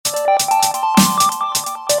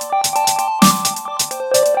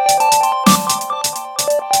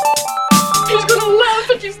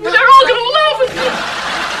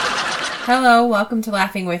Hello, welcome to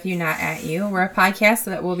Laughing With You, Not At You. We're a podcast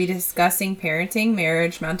that will be discussing parenting,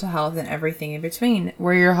 marriage, mental health, and everything in between.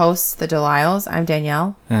 We're your hosts, the Delisles. I'm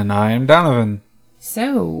Danielle. And I am Donovan.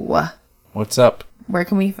 So, what's up? Where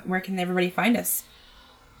can everybody find us?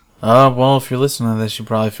 Well, if you're listening to this, you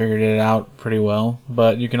probably figured it out pretty well.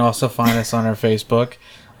 But you can also find us on our Facebook.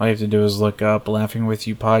 All you have to do is look up Laughing With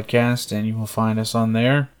You Podcast, and you will find us on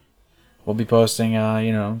there. We'll be posting,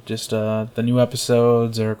 just the new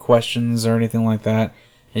episodes or questions or anything like that.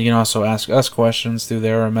 And you can also ask us questions through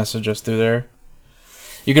there or message us through there.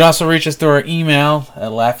 You can also reach us through our email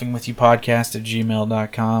at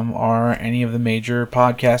laughingwithyoupodcast@gmail.com or any of the major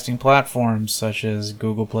podcasting platforms such as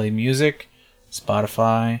Google Play Music,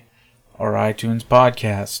 Spotify, or iTunes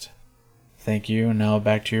Podcast. Thank you. And now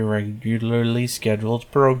back to your regularly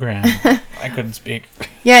scheduled program. I couldn't speak.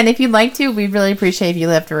 Yeah, and if you'd like to, we'd really appreciate if you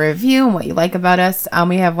left a review and what you like about us.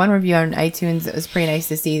 We have one review on iTunes. It was pretty nice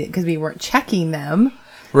to see because we weren't checking them.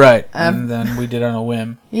 Right, and then we did on a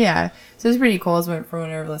whim. Yeah, so it was pretty cool. It went for one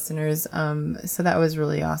of our listeners. So that was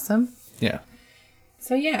really awesome. Yeah.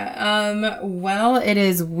 So yeah, well, it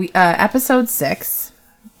is episode 6.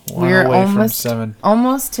 We're almost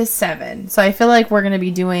to 7. So I feel like we're going to be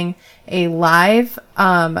doing a live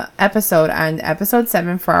episode on episode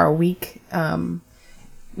 7 for our week.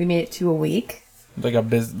 We made it to a week. Like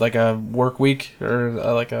a work week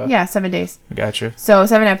or 7 days. Gotcha. So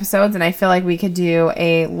 7 episodes, and I feel like we could do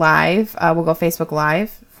a live. We'll go Facebook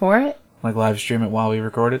Live for it. Like live stream it while we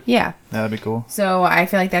record it? Yeah. That'd be cool. So I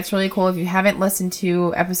feel like that's really cool. If you haven't listened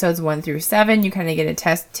to episodes 1 through 7, you kind of get a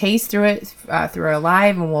taste through it through our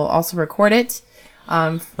live, and we'll also record it.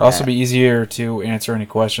 It'll also be easier to answer any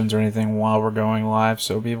questions or anything while we're going live,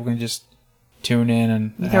 so people can just tune in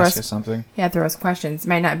and ask us something. Yeah, throw us questions.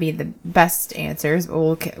 Might not be the best answers,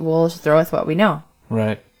 but we'll throw with what we know.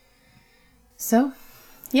 Right. So,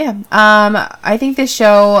 yeah. I think this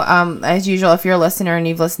show, as usual, if you're a listener and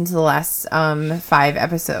you've listened to the last 5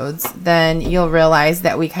 episodes, then you'll realize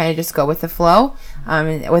that we kind of just go with the flow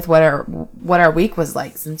with what our week was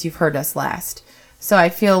like since you've heard us last. So I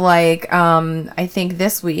feel like I think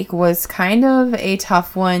this week was kind of a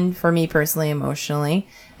tough one for me personally, emotionally.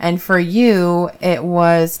 And for you, it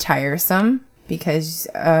was tiresome because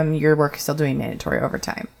your work is still doing mandatory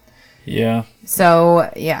overtime. Yeah. So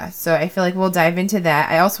I feel like we'll dive into that.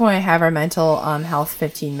 I also want to have our mental health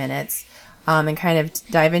 15 minutes and kind of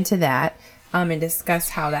dive into that and discuss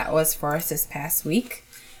how that was for us this past week.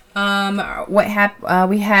 We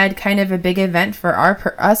had kind of a big event for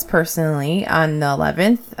us personally on the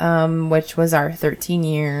 11th, which was our 13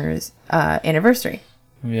 years anniversary.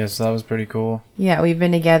 Yes, that was pretty cool. Yeah, we've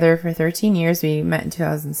been together for 13 years. We met in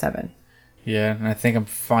 2007. Yeah, and I think I'm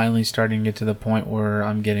finally starting to get to the point where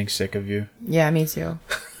I'm getting sick of you. Yeah, me too.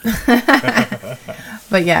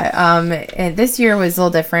 But yeah, and this year was a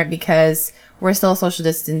little different because we're still social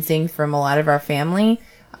distancing from a lot of our family.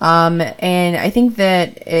 And I think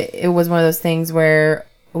that it was one of those things where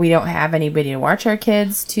we don't have anybody to watch our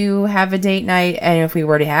kids to have a date night. And if we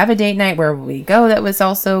were to have a date night, where would we go that was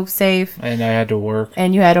also safe? And I had to work.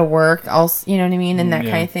 And you had to work also, you know what I mean? And that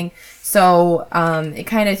kind of thing. So, it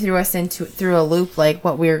kind of threw us through a loop, like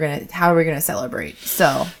how we're going to celebrate.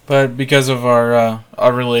 So. But because of our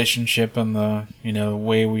relationship and the,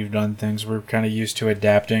 way we've done things, we're kind of used to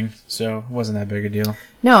adapting. So it wasn't that big a deal.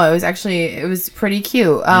 No, it was pretty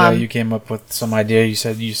cute. You came up with some idea you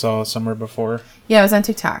said you saw somewhere before. Yeah, it was on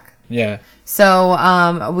TikTok. Yeah. So,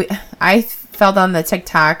 I fell down the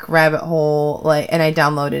TikTok rabbit hole, and I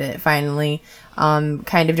downloaded it finally,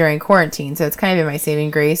 kind of during quarantine. So it's kind of been my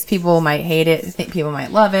saving grace. People might hate it. Think people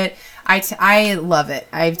might love it. I love it.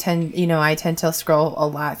 I tend to scroll a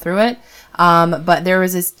lot through it. But there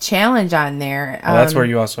was this challenge on there. Well, that's where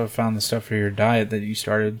you also found the stuff for your diet that you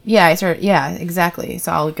started. Yeah, yeah, exactly.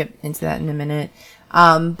 So I'll get into that in a minute.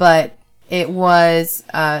 But it was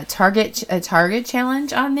a Target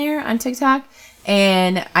challenge on there on TikTok,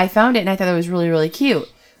 and I found it and I thought it was really, really cute.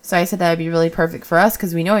 So I said that would be really perfect for us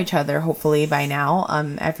because we know each other hopefully by now,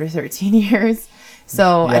 after 13 years.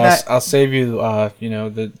 So yeah, I'll save you,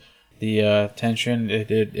 the tension.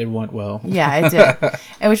 It went well. Yeah, it did.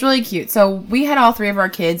 It was really cute. So we had all 3 of our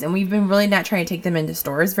kids, and we've been really not trying to take them into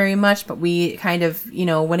stores very much, but we kind of,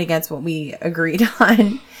 went against what we agreed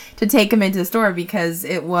on to take them into the store because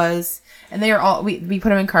it was, and they were all, we put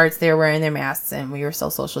them in carts, they were wearing their masks, and we were still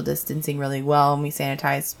social distancing really well, and we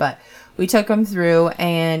sanitized, but we took them through,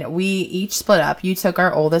 and we each split up. You took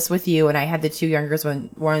our oldest with you, and I had the 2 younger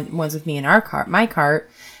ones with me in my cart.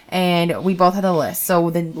 and we both had a list. So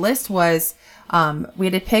the list was, we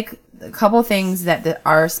had to pick a couple things that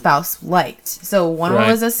our spouse liked. So one Right.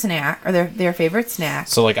 was a snack, or their favorite snack.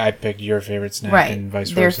 So like I picked your favorite snack Right. and vice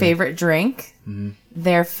versa. Their favorite drink.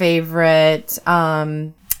 Their favorite,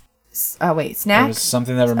 snack. It was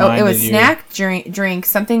something that Oh, reminded it was you. snack, drink,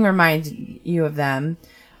 something reminds you of them.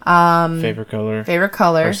 Favorite color. Favorite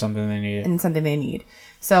color. Or something they needed. And something they need.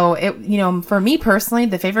 So it, for me personally,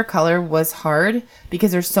 the favorite color was hard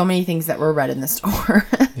because there's so many things that were red in the store.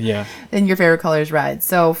 Yeah. And your favorite color is red.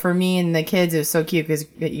 So for me and the kids, it was so cute because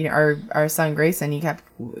our son Grayson, he kept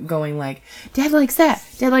going like, "Dad likes that.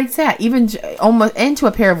 Dad likes that." Even almost into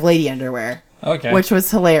a pair of lady underwear. Okay. Which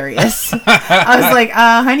was hilarious. I was like,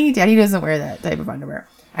 honey, Daddy doesn't wear that type of underwear.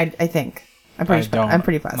 I think. I'm pretty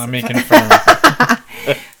positive. Let me confirm.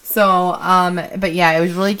 So, but yeah, it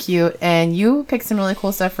was really cute, and you picked some really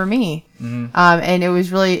cool stuff for me. And it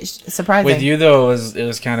was really surprising. With you though, it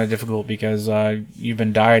was kind of difficult because you've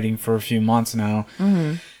been dieting for a few months now,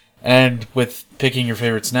 and with picking your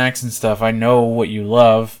favorite snacks and stuff, I know what you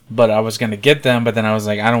love, but I was gonna get them, but then I was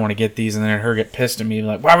like, I don't want to get these, and then her get pissed at me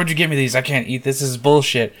like, why would you get me these? I can't eat this. This is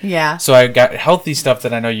bullshit. Yeah. So I got healthy stuff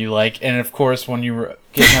that I know you like, and of course when you were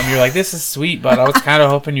getting them, you're like, this is sweet, but I was kind of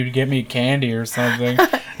hoping you'd get me candy or something,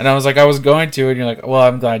 and I was like, I was going to, and you're like, well,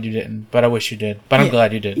 I'm glad you didn't, but I wish you did, but I'm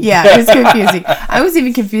glad you did. Yeah, it was confusing. I was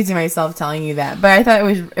even confusing myself telling you that, but I thought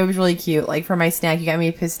it was really cute. Like for my snack, you got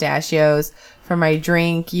me pistachios. For my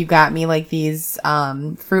drink, you got me like these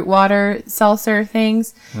fruit water seltzer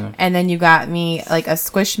things, and then you got me like a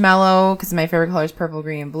Squishmallow because my favorite color is purple,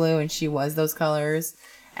 green, and blue, and she was those colors.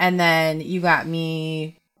 And then you got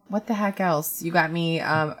me what the heck else? You got me you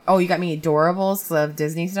got me Adorables because I love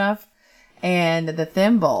Disney stuff, and the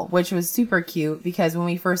thimble, which was super cute because when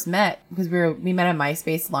we first met, because we met on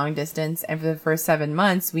MySpace long distance, and for the first 7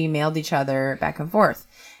 months we mailed each other back and forth.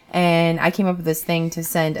 And I came up with this thing to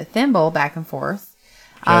send a thimble back and forth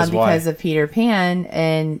because of Peter Pan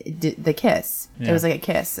and the kiss. Yeah. It was like a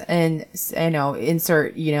kiss. And,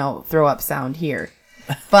 insert, throw up sound here.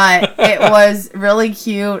 But it was really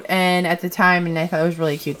cute. And at the time, and I thought it was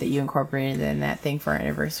really cute that you incorporated it in that thing for our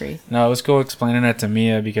anniversary. No, it was cool explaining that to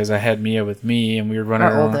Mia because I had Mia with me and we were running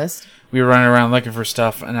around. Oldest. We were running around looking for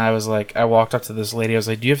stuff. And I was like, I walked up to this lady. I was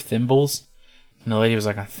like, do you have thimbles? And the lady was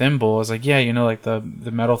like, a thimble? I was like, yeah, like the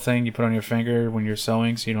metal thing you put on your finger when you're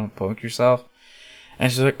sewing so you don't poke yourself.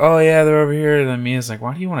 And she's like, oh yeah, they're over here. And then Mia's like,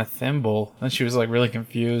 why do you want a thimble? And she was like really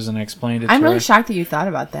confused and I explained it to her. I'm really shocked that you thought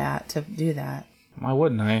about that, to do that. Why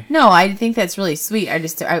wouldn't I? No, I think that's really sweet.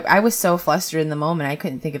 I was so flustered in the moment, I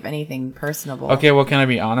couldn't think of anything personable. Okay, well, can I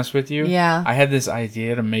be honest with you? Yeah. I had this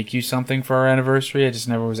idea to make you something for our anniversary. I just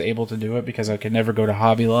never was able to do it because I could never go to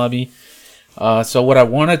Hobby Lobby. So what I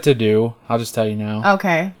wanted to do, I'll just tell you now.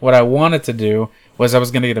 Okay. What I wanted to do was I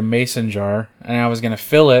was going to get a mason jar, and I was going to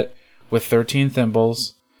fill it with 13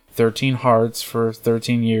 thimbles, 13 hearts for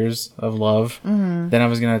 13 years of love. Mm-hmm. Then I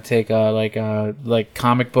was going to take like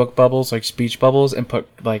comic book bubbles, like speech bubbles, and put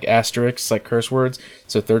like asterisks, like curse words.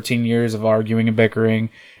 So 13 years of arguing and bickering,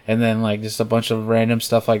 and then like just a bunch of random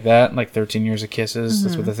stuff like that, like 13 years of kisses. Mm-hmm.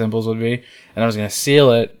 That's what the thimbles would be. And I was going to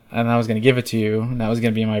seal it. And I was going to give it to you, and that was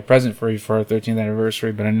going to be my present for you for our 13th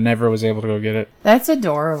anniversary, but I never was able to go get it. That's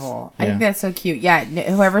adorable. Yeah. I think that's so cute. Yeah,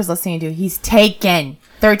 whoever's listening to, he's taken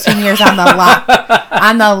 13 years on the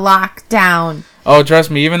lockdown. Oh,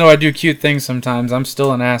 trust me, even though I do cute things sometimes, I'm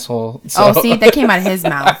still an asshole. So. Oh, see, that came out of his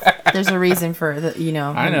mouth. There's a reason for the,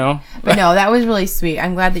 I know. But no, that was really sweet.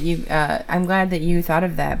 I'm glad that you thought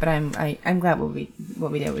of that, but I'm glad what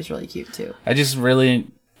we did was really cute too. I just really...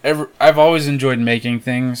 I've always enjoyed making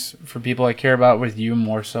things for people I care about, with you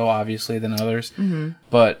more so, obviously, than others. Mm-hmm.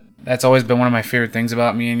 But that's always been one of my favorite things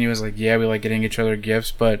about me and you is like, yeah, we like getting each other gifts,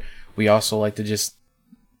 but we also like to just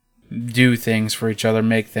do things for each other,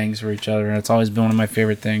 make things for each other. And it's always been one of my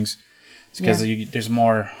favorite things. It's because there's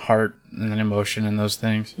more heart and emotion in those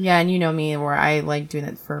things. Yeah, and you know me, where I like doing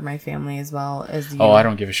it for my family as well as you. Oh, I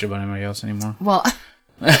don't give a shit about anybody else anymore. Well...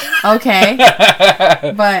 Okay,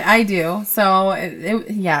 but I do. So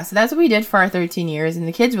so that's what we did for our 13 years, and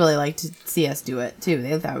the kids really liked to see us do it too.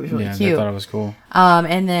 They thought it was really cute. They thought it was cool.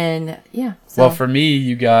 And then So. Well, for me,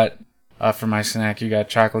 you got for my snack, you got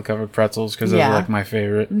chocolate covered pretzels because those are like my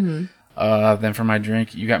favorite. Mm-hmm. Then for my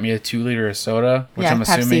drink, you got me a 2-liter of soda, which I'm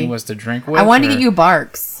assuming was to drink with. I wanted to get you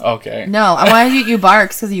Barks. Okay. No, I wanted to get you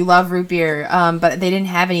Barks because you love root beer. But they didn't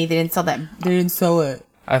have any. They didn't sell that. They didn't sell it.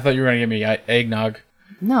 I thought you were gonna get me eggnog.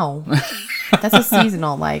 No, that's a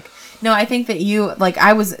seasonal No, I think that you like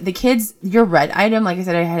the kids. Your red item, like I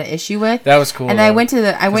said, I had an issue with. That was cool. And though, I went to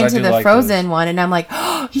the like Frozen those. one, and I'm like,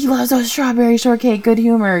 oh, he loves those strawberry shortcake, good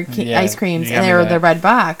humor ice creams, you and got they me were that. the red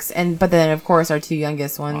box. And but then of course our two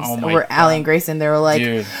youngest ones Oh my were Allie God. and Grayson. They were like,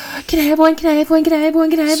 Dude. can I have one? Can I have one? Can I have one?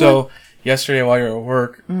 Can I have one? So yesterday while you were at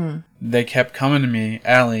work, they kept coming to me,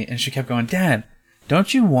 Allie, and she kept going, Dad,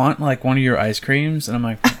 don't you want like one of your ice creams? And I'm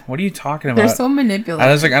like, what are you talking about? They're so manipulative.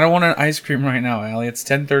 I was like, I don't want an ice cream right now, Allie. It's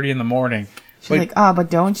 10:30 in the morning. She's like, oh, but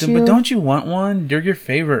don't you? But don't you want one? They're your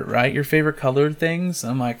favorite, right? Your favorite colored things?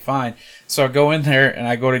 I'm like, fine. So I go in there and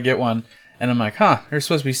I go to get one. And I'm like, there's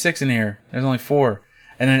supposed to be 6 in here. There's only 4.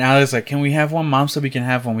 And then Allie's like, can we have one? Mom said we can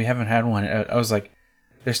have one. We haven't had one. I was like,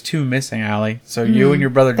 there's 2 missing, Allie. So you and your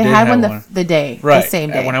brother They did had have one the day, right. the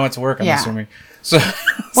same day. When I went to work, I'm Yeah. assuming. So,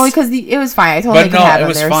 Well, because it was fine. I told them but they could no, have it them.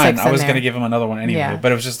 was There were fine. 6 I in was there. going to give him another one anyway. Yeah.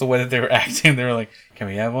 But it was just the way that they were acting. They were like, can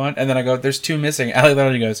we have one? And then I go, there's 2 missing. Allie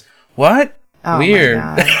literally goes, what? Oh, Weird.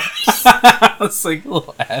 My God. I was like,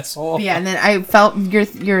 little asshole. Yeah, and then I felt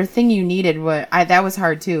your thing you needed. That was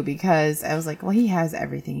hard too because I was like, well, he has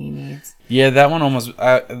everything he needs. Yeah, that one almost.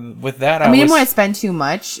 With that, I mean, he didn't want to spend too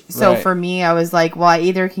much. So Right. for me, I was like, well, I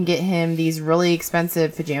either can get him these really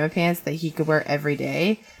expensive pajama pants that he could wear every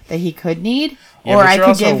day that he could need, Yeah, or but I you're could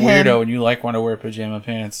also give a weirdo him. and you like want to wear pajama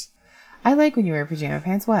pants. I like when you wear pajama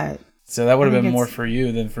pants. What? So that would have I think been more it's- for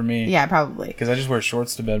you than for me. Yeah, probably. Because I just wear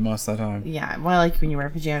shorts to bed most of the time. Yeah, well, I like when you wear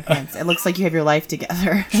pajama pants. It looks like you have your life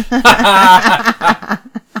together.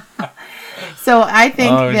 So I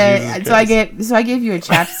think Oh, that Jesus I gave you a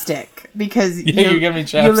chapstick because Yeah, you gave me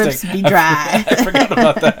chapstick. your lips be dry. I forgot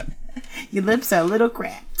about that. Your lips are a little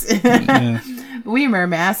cracked. Yeah, But we wear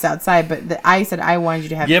masks outside, but I said I wanted you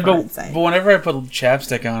to have yeah fur but inside. whenever I put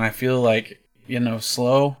chapstick on, I feel like,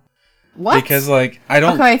 slow. What? Because, like, I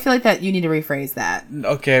don't... Okay, I feel like that you need to rephrase that.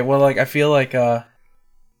 Okay, well, like, I feel like,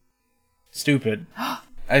 stupid.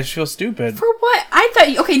 I just feel stupid. For what? I thought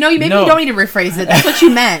maybe No. you don't need to rephrase it. That's what you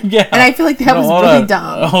meant. Yeah. And I feel like that was hold really on.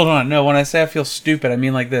 dumb. Hold on. No, when I say I feel stupid, I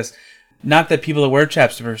mean like this. Not that people that wear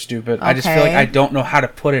chapstick are stupid. I just feel like Okay. I don't know how to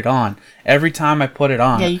put it on. Every time I put it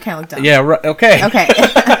on. Yeah, you kind of look dumb. Yeah, right. Okay. Okay.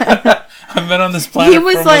 I've been on this planet He for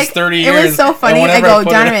was almost like, 30 it years. was so and funny. I whenever go, put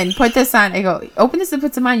it- Donovan, put this on. I go, open this and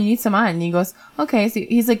put some on. You need some on. And he goes, okay. So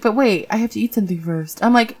he's like, but wait, I have to eat something first.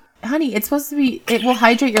 I'm like, honey, it's supposed to be, it will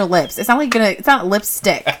hydrate your lips. It's not it's not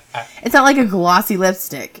lipstick. It's not like a glossy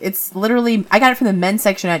lipstick. It's literally, I got it from the men's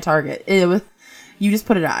section at Target. You just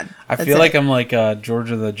put it on. I That's feel like it. I'm like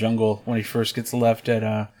George of the Jungle when he first gets left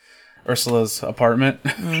at Ursula's apartment.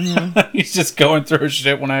 Mm-hmm. He's just going through his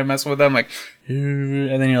shit when I mess with him. Like,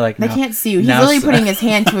 and then you're like, They no. can't see you. He's Now literally s- putting his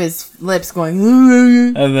hand to his lips going,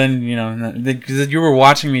 And then, because you were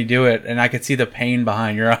watching me do it, and I could see the pain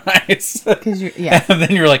behind your eyes. because yeah. And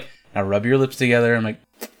then you're like, now rub your lips together. I'm like,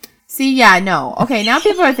 See, yeah, no. Okay, now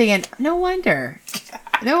people are thinking, no wonder.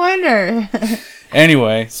 No wonder.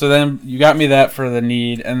 anyway, so then you got me that for the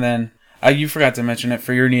need, and then you forgot to mention it.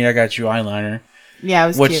 For your need, I got you eyeliner. Yeah, it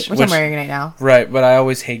was Which- cute. Which which- I'm wearing right now. Right, but I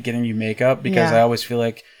always hate getting you makeup because Yeah. I always feel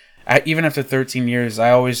like, even after 13 years,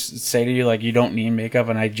 I always say to you, like, you don't need makeup,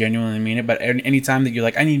 and I genuinely mean it. But anytime that you're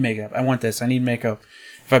like, I need makeup, I want this, I need makeup.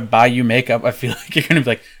 If I buy you makeup, I feel like you're going to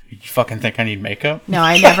be like, you fucking think I need makeup? No,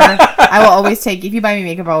 I never. I will always take. If you buy me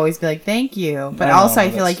makeup, I'll always be like, "Thank you." But I know, also, I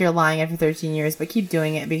but feel like you're lying after 13 years. But keep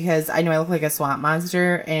doing it because I know I look like a swamp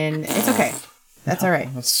monster, and it's okay. That's all right.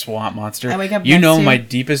 A swamp monster. I wake up You next know to- my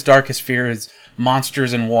deepest, darkest fear is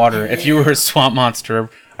monsters in water. If you were a swamp monster,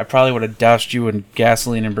 I probably would have doused you in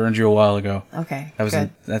gasoline and burned you a while ago. Okay. That was good.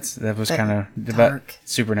 that was That- kind of dark.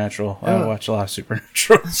 supernatural. I Ugh. watch a lot of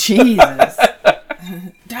supernatural. Jesus.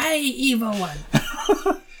 Die, evil one.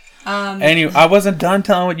 Anyway, I wasn't done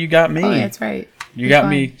telling what you got me. Oh, that's right. You You're got fine.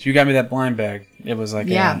 me. You got me that blind bag. It was like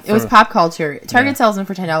Yeah, it was pop culture. Target Yeah. sells them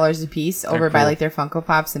for $10 a piece over by cool. like their Funko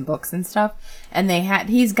Pops and books and stuff. And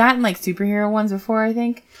he's gotten like superhero ones before, I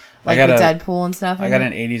think, like got with a- Deadpool and stuff. I got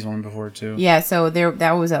an '80s one before too. Yeah, so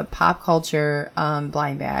that was a pop culture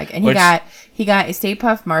blind bag, and Which- he got a Stay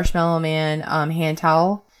Puft Marshmallow Man hand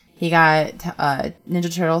towel. He got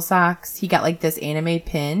Ninja Turtle socks. He got like this anime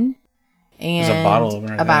pin, and There's a bottle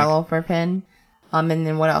opener, I a think. bottle opener pin. And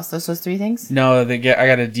then what else? Those 3 things. No, I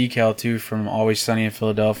got a decal too from Always Sunny in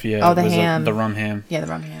Philadelphia. Oh, the It was ham. the rum ham. Yeah, the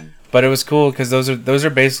rum hand. But it was cool because those are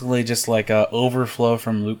basically just like a overflow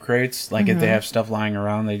from loot crates. Like if they have stuff lying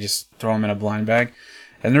around, they just throw them in a blind bag,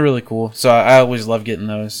 and they're really cool. So I always love getting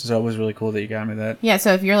those. So it was really cool that you got me that. Yeah,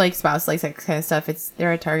 so if your like spouse likes that kind of stuff,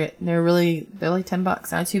 they're at Target. They're like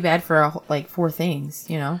 $10. Not too bad for like 4 things,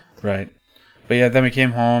 you know. Right. But yeah, then we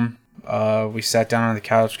came home. We sat down on the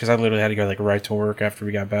couch because I literally had to go like right to work after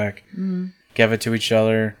we got back. gave it to each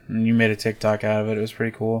other, and you made a TikTok out of it. It was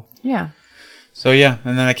pretty cool. Yeah. So yeah,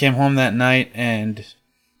 and then I came home that night, and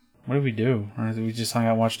what did we do? We just hung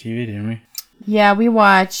out and watched TV, didn't we? Yeah, we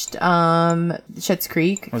watched Schitt's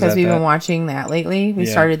Creek because we've been watching that lately. We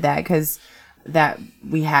started that because that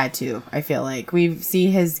we had to. I feel like we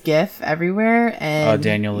see his GIF everywhere, and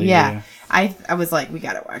Daniel Lee. Yeah. I was like, we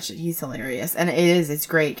gotta watch it. He's hilarious, and it's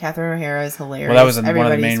great. Catherine O'Hara is hilarious. Well, that was one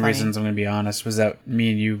of the main reasons. I'm gonna be honest, was that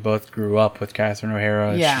me and you both grew up with Catherine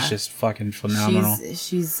O'Hara. Yeah, she's just fucking phenomenal.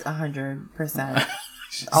 She's 100%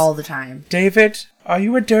 all the time. David, are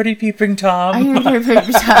you a dirty peeping Tom? Are you a dirty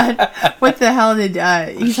peeping Tom? What the hell did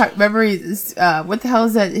he talk? Remember, what the hell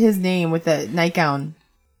is that? His name with the nightgown.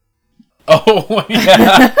 Oh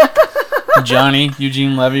yeah. Johnny,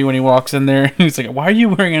 Eugene Levy, when he walks in there, he's like, why are you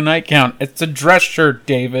wearing a nightgown? It's a dress shirt,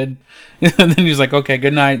 David. And then he's like, okay,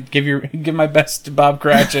 good night. Give my best to Bob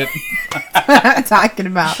Cratchit. Talking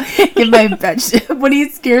about give my best when he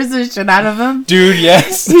scares the shit out of him. Dude,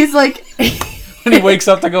 yes. He's like when he wakes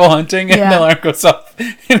up to go hunting and the alarm goes off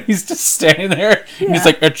and he's just standing there and he's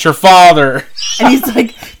like, it's your father. And he's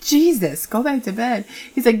like, Jesus, go back to bed.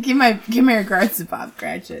 He's like, give my regards to Bob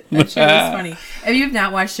Cratchit. That shit was funny. If you have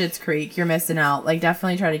not watched Schitt's Creek, you're missing out. Like,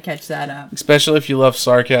 definitely try to catch that up. Especially if you love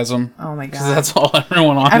sarcasm. Oh my god. Because that's all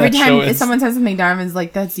everyone on Every that show is. time someone says something, Darvin's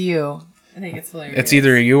like, that's you. I think it's hilarious. It's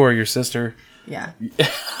either you or your sister. Yeah.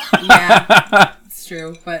 Yeah. It's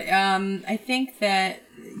true. But I think that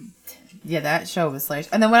that show was hilarious.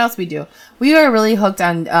 And then what else we do? We are really hooked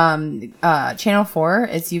on Channel 4.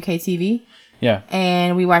 It's UK TV. Yeah.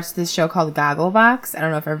 And we watched this show called Gogglebox. I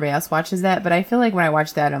don't know if everybody else watches that, but I feel like when I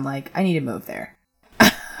watch that, I'm like, I need to move there.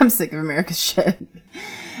 I'm sick of America's shit.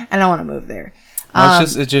 I don't want to move there. Well,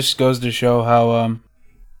 it just goes to show how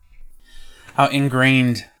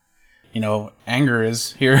ingrained, anger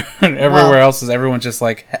is here. Everywhere else is everyone's just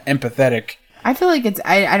like empathetic. I feel like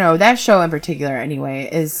I know that show in particular anyway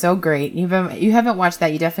is so great. You haven't watched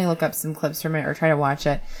that, you definitely look up some clips from it or try to watch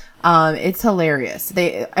it. It's hilarious.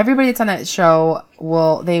 Everybody that's on that show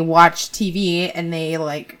they watch TV and they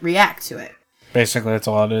like react to it. Basically, that's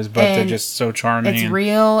all it is. But they're just so charming. It's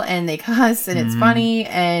real, and they cuss, and it's funny,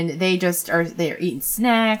 and they're eating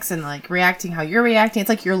snacks and like reacting how you're reacting. It's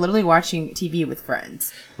like you're literally watching TV with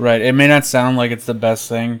friends. Right. It may not sound like it's the best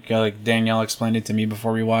thing. Like Danielle explained it to me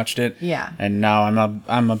before we watched it. Yeah. And now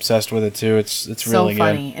I'm obsessed with it too. It's really so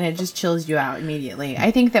funny, and it just chills you out immediately.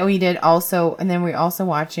 I think that we did also, and then we're also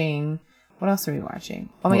watching. What else are we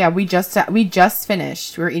watching? Oh my god, we just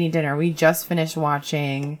finished. We were eating dinner. We just finished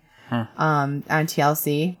watching. On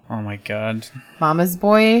TLC. Oh my god. Mama's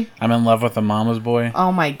Boy. I'm in love with the Mama's Boy.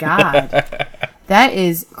 Oh my god. That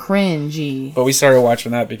is cringy. But we started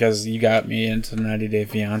watching that because you got me into 90 Day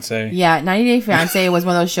Fiancé. Yeah, 90 Day Fiancé was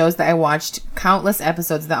one of those shows that I watched countless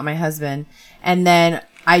episodes without my husband. And then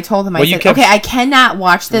I told him, okay, I cannot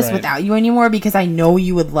watch this without you anymore because I know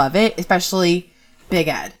you would love it, especially Big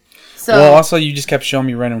Ed. So, well, also, you just kept showing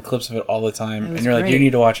me random clips of it all the time. And you're like, you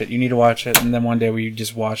need to watch it. You need to watch it. And then one day we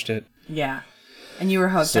just watched it. Yeah. And you were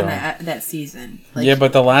hooked on that season. Like, yeah,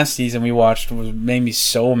 but the last season we watched made me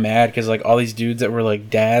so mad because like all these dudes that were like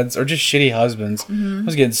dads or just shitty husbands. I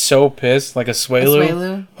was getting so pissed. Like a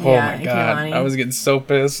Swaloo. Oh yeah, my god. I was getting so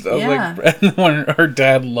pissed. I was like, when her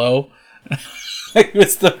dad Lo. It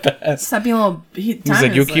was the best. Stop being a little... He's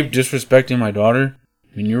like, you keep disrespecting my daughter?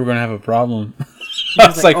 I mean, you were going to have a problem. I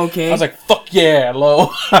was like, okay. I was like, fuck yeah, Lo.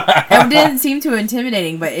 It didn't seem too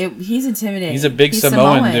intimidating, but he's intimidating. He's a big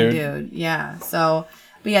Samoan dude. Yeah. So,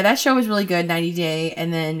 but yeah, that show was really good, 90 Day.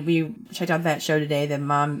 And then we checked out that show today, the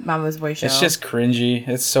Mama's Boy show. It's just cringy.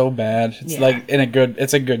 It's so bad. It's like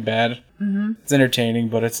it's a good bad. Mm-hmm. It's entertaining,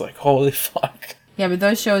 but it's like, holy fuck. Yeah, but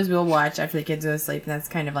those shows we'll watch after the kids go to sleep, and that's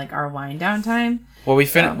kind of like our wind down time. Well,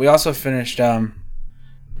 we also finished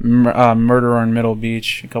Murder on Middle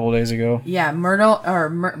Beach a couple days ago. Yeah, Murder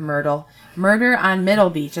on Middle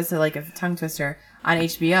Beach. That's like a tongue twister on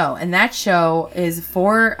HBO, and that show is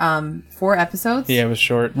four episodes. Yeah, it was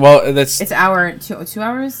short. Well, it's an hour, 2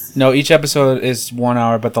 hours. No, each episode is 1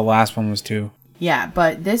 hour, but the last one was 2. Yeah,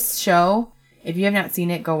 but this show, if you have not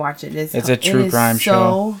seen it, go watch it. It's a true crime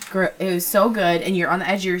show. It was so good, and you're on the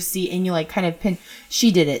edge of your seat, and you like kind of pin.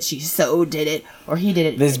 She did it. She so did it, or he did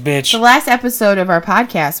it. This bitch. The last episode of our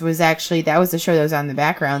podcast was actually the show that was on in the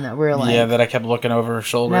background that we were like. Yeah, that I kept looking over her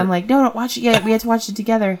shoulder. And I'm like, no, don't watch it yet. We had to watch it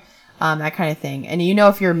together. That kind of thing. And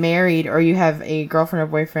if you're married or you have a girlfriend or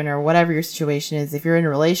boyfriend or whatever your situation is, if you're in a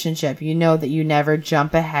relationship, you know that you never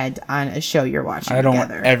jump ahead on a show you're watching together. I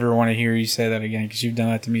don't ever want to hear you say that again because you've done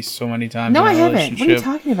that to me so many times. No, I haven't. What are you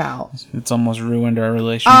talking about? It's almost ruined our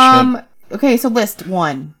relationship. Okay, so list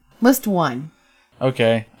one.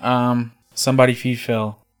 Okay. Somebody feed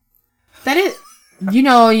Phil. That is,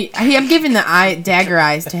 I'm giving the dagger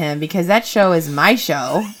eyes to him because that show is my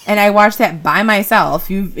show, and I watched that by myself.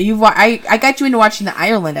 I got you into watching the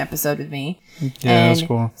Ireland episode with me. Yeah, that's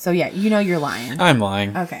cool. So yeah, you're lying. I'm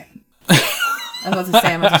lying. Okay. I was about to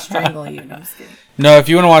say I'm about to strangle you. No, I'm just kidding. No, if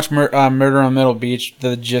you want to watch Murder on Middle Beach,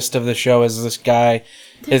 the gist of the show is this guy.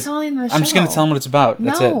 I'm just going to tell him what it's about.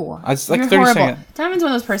 That's it. It's like you're 30 horrible. seconds. Diamond's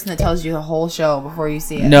one of those person that tells you the whole show before you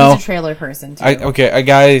see it. No. He's a trailer person too. A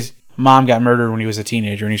guy's mom got murdered when he was a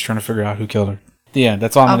teenager, and he's trying to figure out who killed her. Yeah,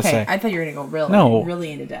 that's all I'm going to say. I thought you were going to go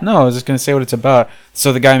really into depth. No, I was just going to say what it's about.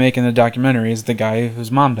 So the guy making the documentary is the guy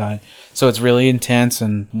whose mom died. So it's really intense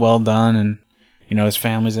and well done, and his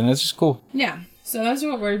family's in it. It's just cool. Yeah. So that's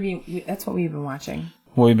what that's what we've been watching.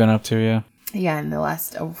 What we've been up to, yeah. Yeah, in the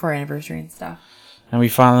last for anniversary and stuff. And we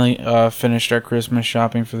finally finished our Christmas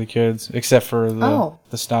shopping for the kids, except for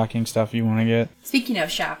the stocking stuff you want to get. Speaking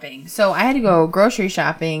of shopping, so I had to go grocery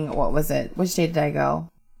shopping. What was it? Which day did I go?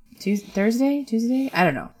 Thursday? Tuesday? I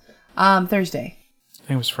don't know. Thursday. I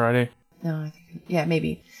think it was Friday. No,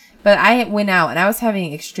 maybe. But I went out and I was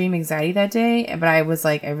having extreme anxiety that day. But I was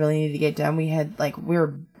like, I really needed to get done. We had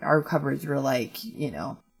our cupboards were like,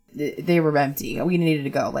 they were empty. We needed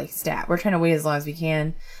to go stat. We're trying to wait as long as we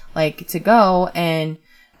can, to go. And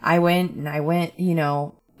I went,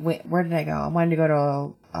 where did I go? I wanted to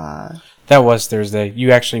go to, that was Thursday.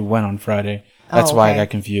 You actually went on Friday. That's why I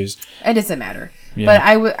got confused. It doesn't matter.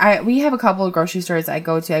 Yeah. But we have a couple of grocery stores I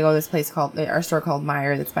go to. I go to this place our store called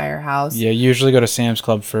Meijer that's by our house. Yeah, you usually go to Sam's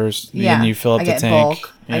Club first. Yeah. Then you fill up the tank.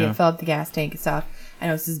 Bulk. Yeah. I fill up the gas tank and stuff. I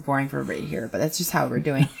know this is boring for everybody here, but that's just how we're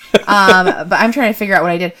doing. But I'm trying to figure out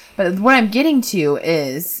what I did. But what I'm getting to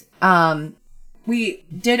is, that's where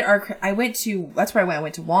I went. I went to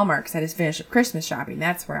Walmart because I just finished Christmas shopping.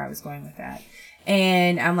 That's where I was going with that.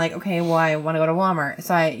 And I'm like, okay, well, I want to go to Walmart.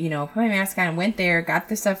 So I, put my mask on, went there, got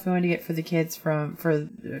the stuff we wanted to get for the kids for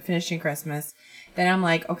finishing Christmas. Then I'm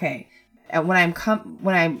like, okay, when I'm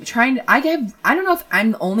trying to, I don't know if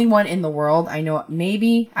I'm the only one in the world. I know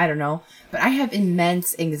maybe, I don't know, but I have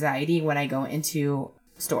immense anxiety when I go into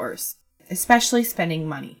stores, especially spending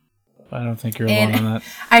money. I don't think you're alone on that.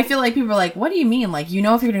 I feel like people are like, what do you mean? If you're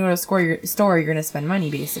going to go to a store, you're going to spend money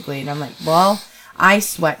basically. And I'm like, well, I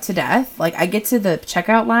sweat to death. I get to the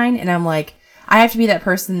checkout line and I'm like, I have to be that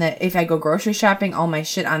person that if I go grocery shopping, all my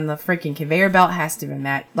shit on the freaking conveyor belt has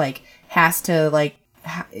to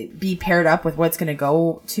be paired up with what's going to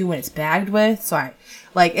go to when it's bagged with. So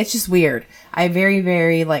it's just weird. I very,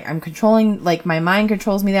 very, I'm controlling, my mind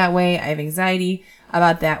controls me that way. I have anxiety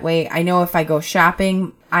about that way. I know if I go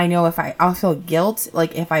shopping, I'll feel guilt.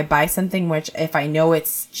 If I buy something, which if I know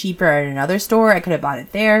it's cheaper at another store, I could have bought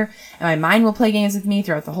it there. And my mind will play games with me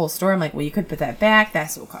throughout the whole store. I'm like, well, you could put that back.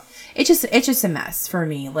 That's what it's just a mess for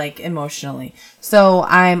me, emotionally. So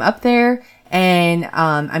I'm up there and,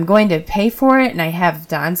 I'm going to pay for it. And I have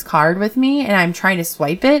Don's card with me and I'm trying to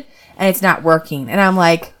swipe it and it's not working. And I'm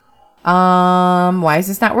like, why is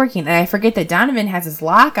this not working? And I forget that Donovan has his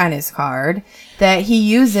lock on his card that he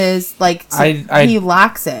uses, he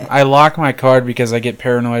locks it. I lock my card because I get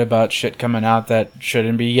paranoid about shit coming out that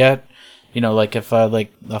shouldn't be yet. If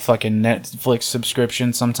a fucking Netflix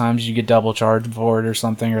subscription, sometimes you get double charged for it or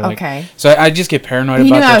something, okay. So I just get paranoid about that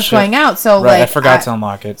shit. He knew I was going out, so I forgot to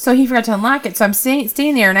unlock it. So he forgot to unlock it. So I'm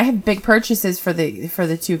staying there, and I have big purchases for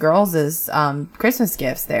the two girls' Christmas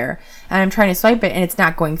gifts there, and I'm trying to swipe it, and it's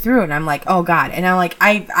not going through, and I'm like, oh god, and I'm like,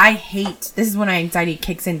 I hate this is when my anxiety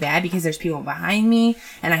kicks in bad because there's people behind me,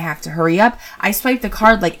 and I have to hurry up. I swiped the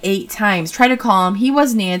card 8 times, try to call him, he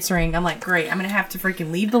wasn't answering. I'm like, great, I'm gonna have to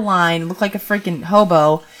freaking leave the line, look like a freaking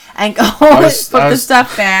hobo and go put the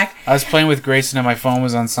stuff back. I was playing with Grayson and my phone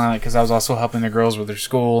was on silent because I was also helping the girls with their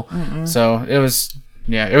school. So it was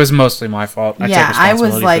mostly my fault. I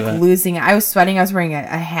was losing it. I was sweating. I was wearing a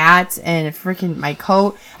hat and freaking my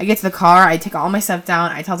coat. I get to the car. I take all my stuff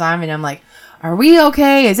down. I tell Donovan, I'm like, are we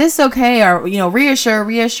okay? Is this okay? Or, reassure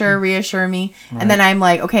me. Right. And then I'm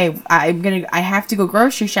like, okay, I have to go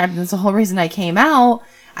grocery shopping. That's the whole reason I came out.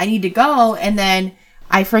 I need to go. And then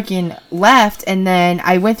I freaking left, and then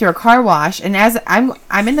I went through a car wash, and as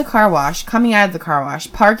I'm in the car wash, coming out of the car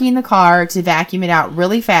wash, parking the car to vacuum it out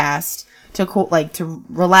really fast to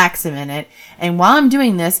relax a minute. And while I'm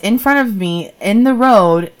doing this, in front of me in the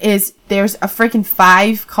road there's a freaking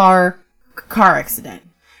 5-car accident.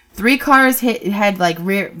 3 cars had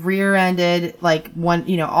rear-ended,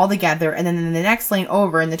 one, all together, and then in the next lane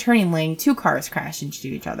over in the turning lane, 2 cars crashed into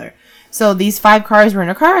each other. So these 5 cars were in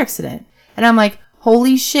a car accident, and I'm like,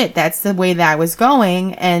 holy shit, that's the way that was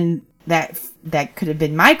going, and that could have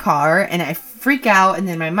been my car, and I freak out, and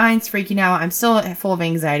then my mind's freaking out. I'm still full of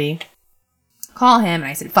anxiety. call him, and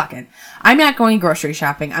I said, fuck it. I'm not going grocery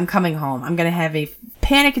shopping. I'm coming home. I'm going to have a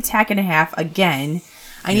panic attack and a half again.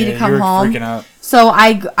 I need to come home. Freaking out. So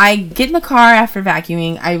I get in the car after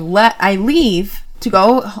vacuuming. I leave to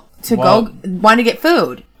go want to get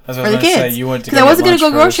food for the kids. Because I wasn't going to go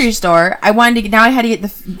grocery store. I wanted to. Now I had to get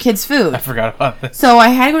the kids food. I forgot about this. So I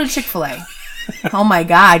had to go to Chick-fil-A. Oh my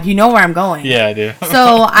God, you know where I'm going. Yeah, I do.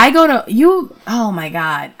 So I go to oh my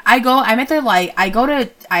God. I'm at the light.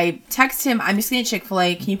 I text him, I'm just getting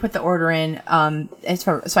Chick-fil-A. Can you put the order in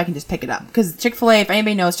so I can just pick it up? Because Chick-fil-A, if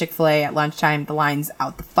anybody knows Chick-fil-A at lunchtime, the line's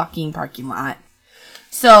out the fucking parking lot.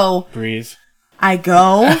 So breathe. I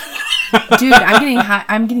go. Dude, I'm getting hot.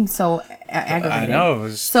 I'm getting so aggravated. I know.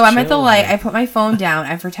 So I'm at the light. I put my phone down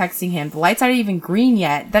after texting him. The light's not even green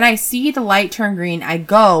yet. Then I see the light turn green. I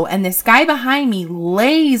go, and this guy behind me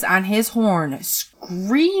lays on his horn,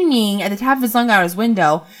 screaming at the top of his lung out his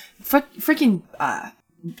window. Freaking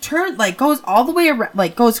turn goes all the way around,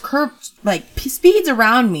 speeds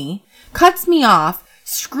around me, cuts me off,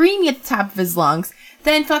 screaming at the top of his lungs.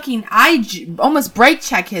 Then fucking I almost brake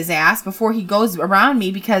check his ass before he goes around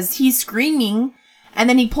me because he's screaming. And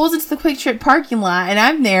then he pulls into the Quick Trip parking lot and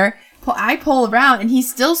I'm there. I pull around and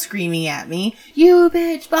he's still screaming at me. You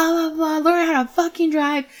bitch, blah, blah, blah. Learn how to fucking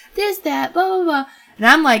drive. This, that, blah, blah, blah. And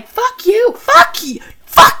I'm like, fuck you. Fuck you.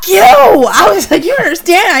 Fuck you. I was like, you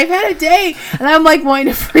understand? I've had a day. And I'm like wanting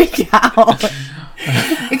to freak out.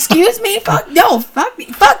 Excuse me? Fuck me.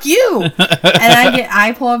 Fuck you. And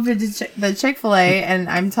I pull up to the Chick-fil-A and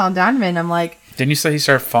I'm telling Donovan, I'm like, didn't you say he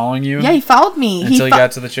started following you? Yeah, he followed me. Until he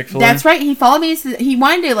got to the Chick-fil-A? That's right. He followed me. He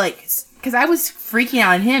wanted to because I was freaking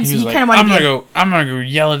out on him. So he kind of wanted I'm going to go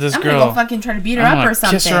yell at this girl. I'm going to go fucking try to beat her up or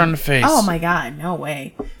something. Kiss her on the face. Oh my God. No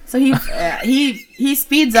way. So he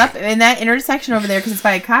speeds up in that intersection over there because it's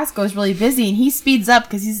by a Costco. It's really busy. And he speeds up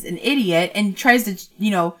because he's an idiot and tries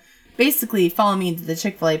to, basically follow me into the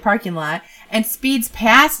Chick-fil-A parking lot and speeds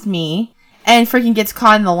past me and freaking gets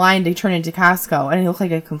caught in the line to turn into Costco. And he looked like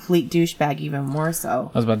a complete douchebag even more so.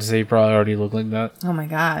 I was about to say, you probably already look like that. Oh my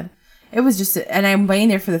God. It was just, and I'm waiting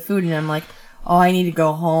there for the food and I'm like, oh, I need to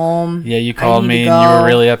go home. Yeah, you called me and you were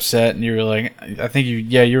really upset and you were like, I think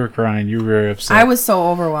you were crying. You were very upset. I was so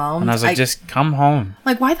overwhelmed. And I was like, just come home.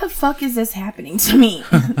 Like, why the fuck is this happening to me?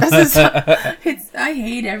 I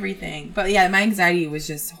hate everything. But yeah, my anxiety was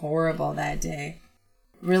just horrible that day.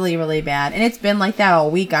 Really, really bad. And it's been like that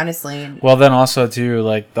all week, honestly. Well, then also too,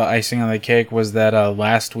 like the icing on the cake was that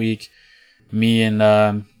last week, me and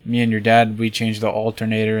your dad, we changed the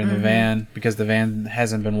alternator in the van because the van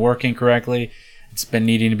hasn't been working correctly. It's been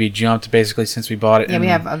needing to be jumped basically since we bought it. Yeah, we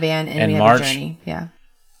have a van and we March. have a Journey. Yeah.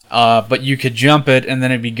 But you could jump it and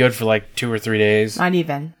then it'd be good for like 2 or 3 days. Not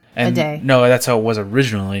even. A day. No, that's how it was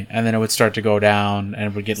originally. And then it would start to go down and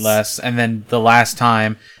it would get less. And then the last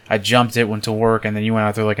time I jumped it, went to work, and then you went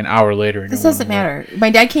out there like an hour later. And this doesn't matter. My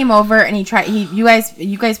dad came over and he tried. You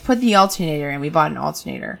guys put the alternator in. We bought an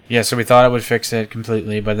alternator. Yeah, so we thought it would fix it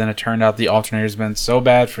completely, but then it turned out the alternator's been so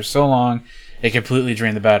bad for so long, it completely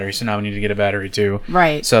drained the battery. So now we need to get a battery too.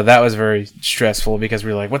 Right. So that was very stressful because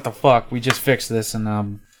we were like, "What the fuck? We just fixed this,"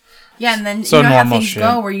 and yeah, and then so you know how things shit.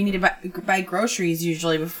 go where you need to buy groceries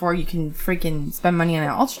usually before you can freaking spend money on an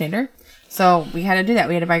alternator. So we had to do that.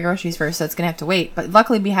 We had to buy groceries first, so it's gonna have to wait. But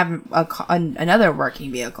luckily, we have another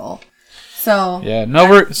working vehicle. So yeah,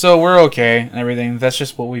 we're okay and everything. That's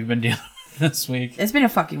just what we've been dealing with this week. It's been a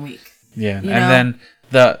fucking week. Yeah, and then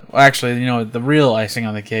the real icing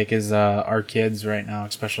on the cake is our kids right now,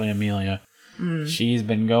 especially Amelia. She's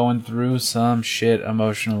been going through some shit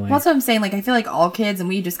emotionally. Well, that's what I'm saying. Like, I feel like all kids, and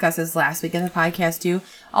we discussed this last week in the podcast too,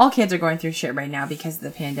 all kids are going through shit right now because of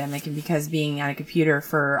the pandemic and because being on a computer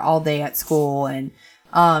for all day at school and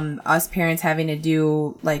us parents having to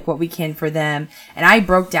do like what we can for them. And I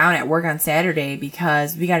broke down at work on Saturday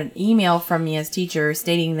because we got an email from Mia's teacher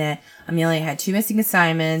stating that Amelia had 2 missing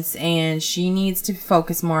assignments and she needs to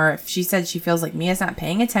focus more. She said she feels like Mia's not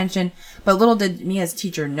paying attention, but little did Mia's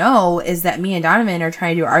teacher know is that me and Donovan are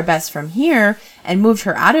trying to do our best from here and moved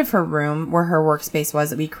her out of her room where her workspace was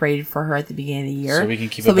that we created for her at the beginning of the year. So we can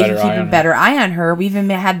keep a better eye on her.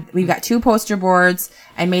 We've got 2 poster boards.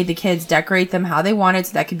 I made the kids decorate them how they wanted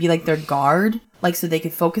so that could be like their guard. Like so they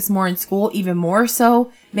could focus more in school, even more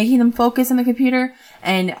so, making them focus on the computer.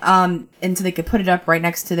 And so they could put it up right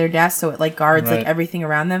next to their desk so it like guards like everything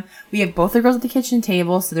around them. We have both the girls at the kitchen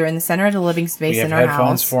table, so they're in the center of the living space in our house. We have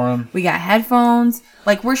headphones for them. We got headphones.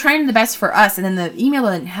 Like we're trying the best for us, and then the email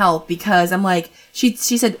didn't help because I'm like, she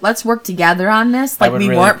said let's work together on this. Like we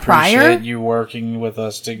weren't prior. I appreciate you working with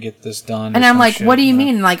us to get this done. And I'm like, what do you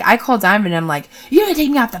mean? Like I called Diamond and I'm like, you're gonna take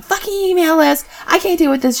me off the fucking email list. I can't deal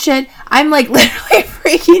with this shit. I'm like literally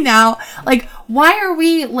freaking out. Like why are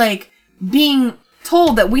we, like, being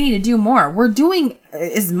told that we need to do more? We're doing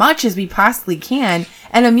as much as we possibly can.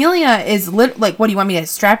 And Amelia is like, what do you want me to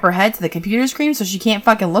strap her head to the computer screen so she can't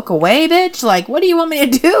fucking look away, bitch? Like, what do you want me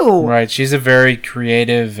to do? Right. She's a very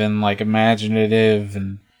creative and, like, imaginative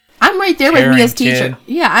and I'm right there with Mia's teacher. Kid.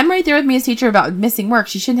 Yeah, I'm right there with Mia's teacher about missing work.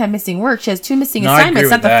 She shouldn't have missing work. She has 2 missing No, I agree assignments,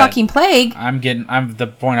 not with the that. fucking plague. The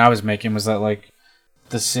point I was making was that, like,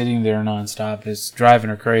 the sitting there nonstop is driving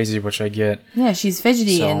her crazy, which I get. Yeah, she's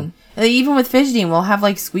fidgety. So- And even with fidgeting, we'll have,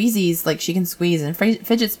 like, squeezies, like, she can squeeze, and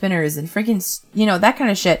fidget spinners, and freaking, you know, that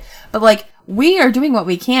kind of shit. But, like, we are doing what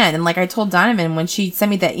we can. And, like, I told Donovan when she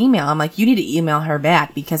sent me that email, I'm like, you need to email her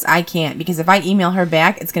back, because I can't. Because if I email her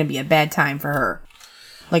back, it's going to be a bad time for her.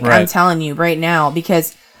 Like, Right. I'm telling you right now,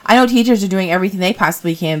 because I know teachers are doing everything they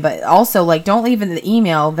possibly can, but also, like, don't leave in the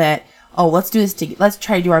email that, oh, let's do this, let's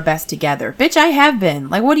try to do our best together. Bitch, I have been.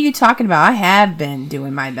 Like, what are you talking about? I have been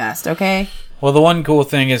doing my best, okay? Well, the one cool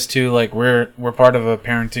thing is, too, like, we're part of a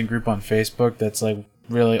parenting group on Facebook that's, like,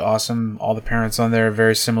 really awesome. All the parents on there are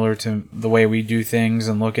very similar to the way we do things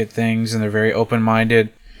and look at things, and they're very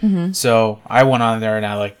open-minded. Mm-hmm. So I went on there and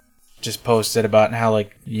I, like, just posted about how,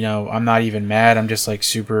 like, you know, I'm not even mad. I'm just, like,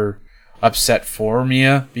 super upset for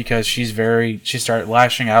Mia because she started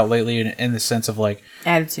lashing out lately in the sense of, like,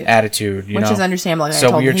 attitude, you which know? is understandable. Like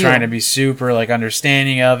So we were trying to be super, like,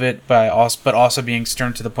 understanding of it, but also being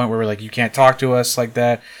stern to the point where we're like, you can't talk to us like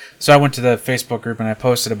that. So I went to the Facebook group and I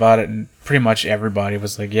posted about it, and pretty much everybody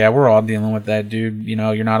was like, yeah, we're all dealing with that, dude. You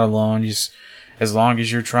know, you're not alone. As long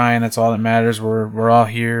as you're trying, that's all that matters. We're all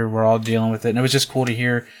here. We're all dealing with it. And it was just cool to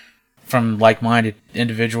hear from like-minded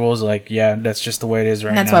individuals, like, yeah, that's just the way it is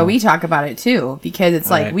right now. And that's why we talk about it too, because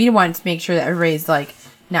it's like, Right. we want to make sure that everybody's, like,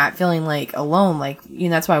 not feeling, like, alone. Like, you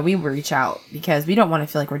know, that's why we reach out, because we don't want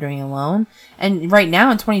to feel like we're doing it alone. And right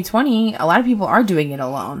now in 2020, a lot of people are doing it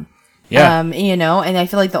alone. Yeah. You know, and I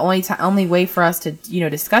feel like the only way for us to, you know,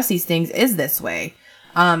 discuss these things is this way.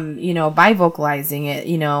 You know, by vocalizing it,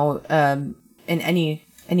 you know, in any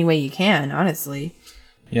way you can, honestly.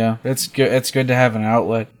 Yeah, it's good. It's good to have an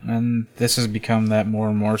outlet, and this has become that more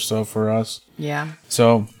and more so for us. Yeah.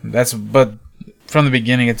 So but from the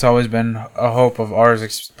beginning, it's always been a hope of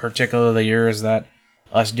ours, particularly yours, that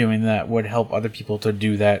us doing that would help other people to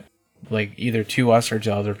do that, like, either to us or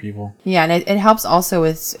to other people. Yeah, and it helps also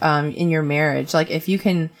with in your marriage. Like, if you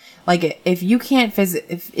can, like, if you can't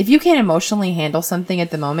if you can't emotionally handle something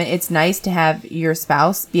at the moment, it's nice to have your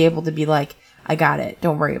spouse be able to be like, I got it.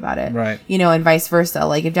 Don't worry about it. Right. You know, and vice versa.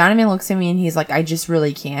 Like, if Donovan looks at me and he's like, I just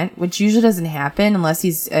really can't, which usually doesn't happen unless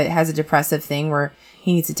he's has a depressive thing where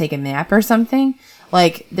he needs to take a nap or something.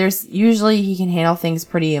 Like, there's usually he can handle things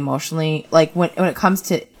pretty emotionally. Like, when it comes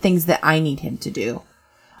to things that I need him to do.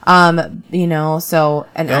 You know, so,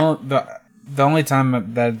 and The only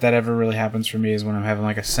time that ever really happens for me is when I'm having,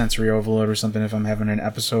 like, a sensory overload or something, if I'm having an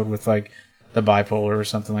episode with, like, the bipolar or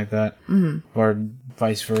something like that. Mm-hmm. Or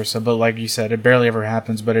vice versa. But like you said, it barely ever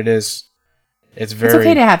happens, but it's very... It's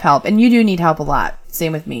okay to have help, and you do need help a lot.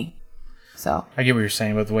 Same with me. So I get what you're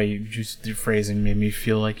saying, but the way you just the phrasing made me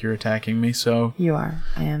feel like you're attacking me, so... You are.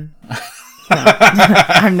 I am. No,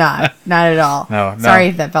 I'm not. Not at all. No. Sorry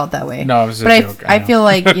if that felt that way. No, it was a but joke. I feel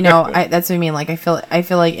like, you know, that's what I mean. Like, I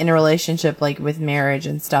feel like in a relationship, like with marriage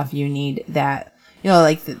and stuff, you need that, you know,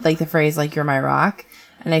 like the phrase, like, you're my rock.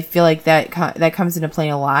 And I feel like that comes into play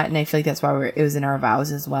a lot. And I feel like that's why it was in our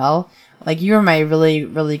vows as well. Like, you were my really,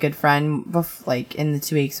 really good friend, like, in the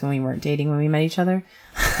 2 weeks when we weren't dating, when we met each other.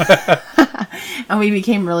 And we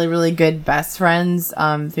became really, really good best friends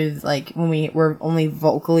through, like, when we were only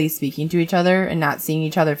vocally speaking to each other and not seeing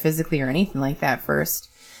each other physically or anything like that first.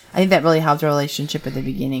 I think that really helped our relationship at the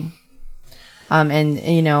beginning. And,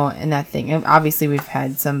 you know, and that thing. Obviously, we've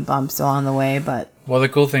had some bumps along the way, but... Well, the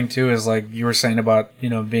cool thing, too, is, like, you were saying about,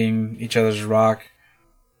 you know, being each other's rock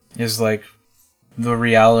is, like, the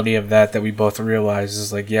reality of that we both realize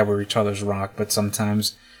is, like, yeah, we're each other's rock, but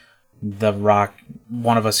sometimes the rock,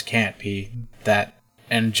 one of us can't be that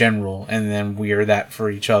in general, and then we are that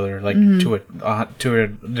for each other, like, to a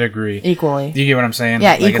degree. Equally. Do you get what I'm saying?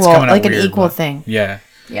 Yeah, like, equal, it's coming out like an weird, equal but, thing. Yeah.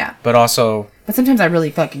 Yeah. But also... But sometimes I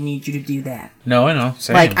really fucking need you to do that. No, I know.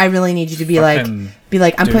 Same. Like, I really need you to be Fucking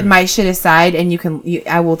like, I'm dude. putting my shit aside, and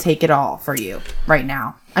I will take it all for you right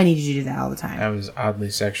now. I need you to do that all the time. That was oddly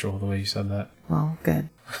sexual, the way you said that. Well, good.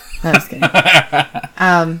 That was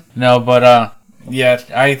good. No, but, yeah,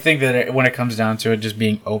 I think that when it comes down to it, just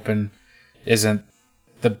being open isn't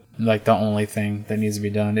the only thing that needs to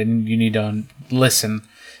be done. And you need to listen.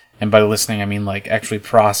 And by listening, I mean, like, actually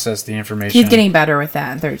process the information. He's getting better with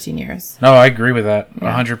that in 13 years. No, I agree with that.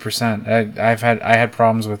 Yeah. 100%. I had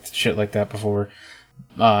problems with shit like that before.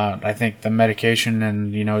 I think the medication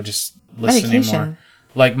and, just listening more. Medication.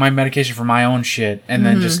 Like my medication for my own shit and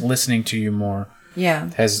then just listening to you more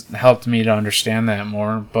has helped me to understand that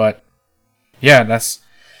more. But yeah, that's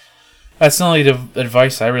the only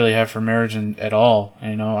advice I really have for marriage at all.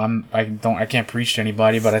 I can't preach to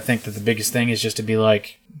anybody, but I think that the biggest thing is just to be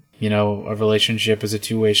like, a relationship is a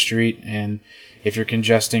two-way street, and if you're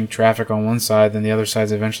congesting traffic on one side, then the other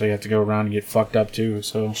sides eventually have to go around and get fucked up too.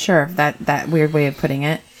 So sure, that weird way of putting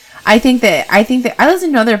it. I think that I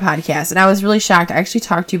listened to another podcast and I was really shocked. I actually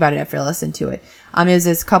talked to you about it after I listened to it. It was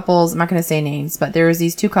this couples, I'm not going to say names, but there was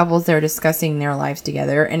these two couples that were discussing their lives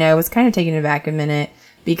together, and I was kind of taken aback a minute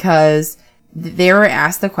because they were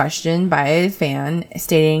asked the question by a fan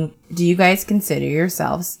stating, do you guys consider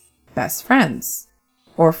yourselves best friends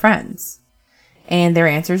or friends? And their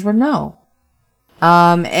answers were no.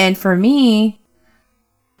 And for me,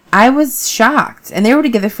 I was shocked, and they were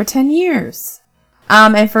together for 10 years.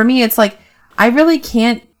 And for me, it's like, I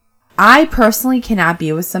personally cannot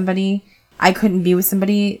be with somebody. I couldn't be with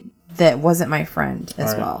somebody that wasn't my friend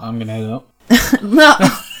as well. I'm going to head up. No.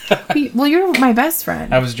 Well, you're my best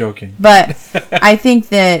friend. I was joking. But I think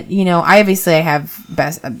that, I have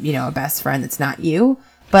a best friend that's not you.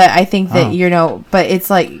 But I think that, but it's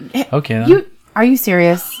like, okay, then. Are you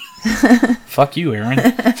serious? Fuck you, Aaron.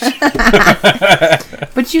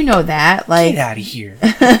 But you know that, like, get out of here.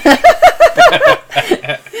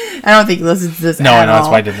 I don't think he listens to this. No, I know, that's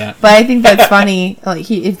why I did that. But I think that's funny. Like,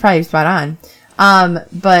 it's probably spot on.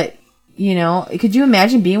 But could you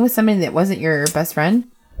imagine being with somebody that wasn't your best friend?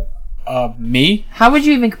 Me? How would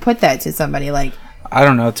you even put that to somebody? Like, I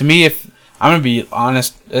don't know. To me, if I'm gonna be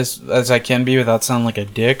honest as I can be without sounding like a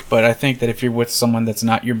dick, but I think that if you're with someone that's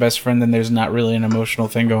not your best friend, then there's not really an emotional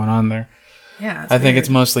thing going on there. Yeah, I think it's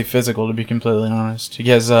mostly physical, to be completely honest.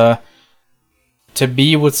 Because to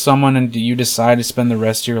be with someone and you decide to spend the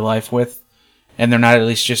rest of your life with, and they're not at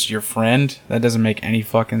least just your friend, that doesn't make any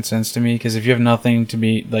fucking sense to me. Because if you have nothing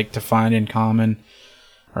to find in common,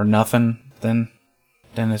 or nothing, then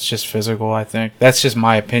it's just physical. I think that's just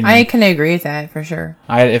my opinion. I can agree with that for sure.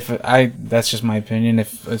 That's just my opinion.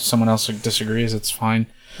 If someone else disagrees, it's fine.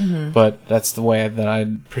 Mm-hmm. But that's the way that I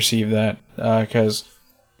perceive that. Because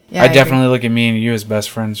I definitely look at me and you as best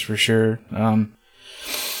friends for sure.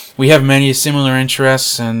 We have many similar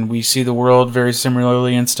interests, and we see the world very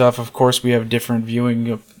similarly and stuff. Of course, we have different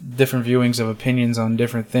viewings of opinions on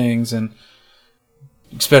different things, and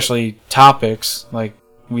especially topics. Like,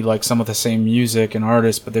 we like some of the same music and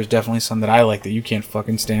artists, but there's definitely some that I like that you can't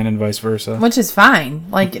fucking stand, and vice versa. Which is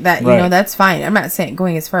fine. Like, that, right. That's fine. I'm not saying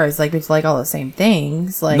going as far as, like, we like all the same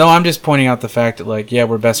things. Like, no, I'm just pointing out the fact that, like, yeah,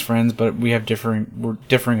 we're best friends, but we have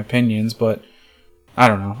differing opinions, but I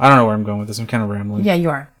don't know. I don't know where I'm going with this. I'm kind of rambling. Yeah, you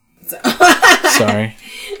are. Sorry.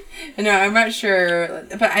 No, I'm not sure,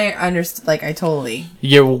 but I understand. Like, I totally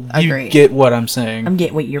agree. You get what I'm saying. I'm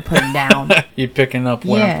getting what you're putting down. You're picking up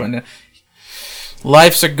what I'm putting down.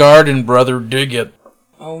 Life's a garden, brother. Dig it.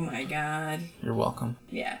 Oh my god. You're welcome.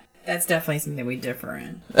 Yeah, that's definitely something we differ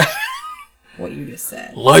in. What you just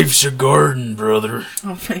said. Life's a garden, brother.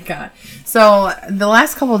 Oh my god. So the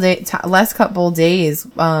last couple days,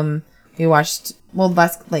 we watched. Well,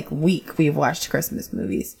 last week we've watched Christmas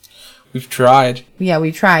movies. We've tried. Yeah,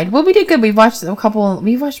 we tried. Well, we did good. We've watched a couple.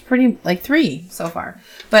 We've watched 3 so far.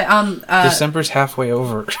 But December's halfway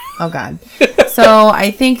over. Oh god. So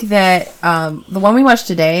I think that the one we watched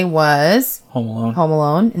today was Home Alone. Home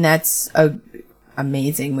Alone, and that's a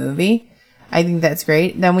amazing movie. I think that's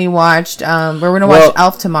great. Then we watched. We're gonna watch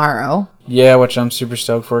Elf tomorrow. Yeah, which I'm super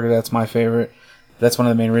stoked for because that's my favorite. That's one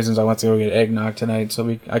of the main reasons I went to go get eggnog tonight, so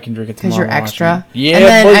I can drink it tomorrow. Because you're extra.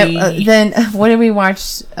 Yeah, and then what did we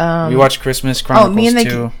watch? We watched Christmas Chronicles me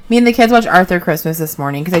and the kids watched Arthur Christmas this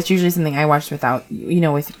morning because that's usually something I watched without we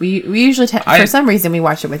usually for some reason we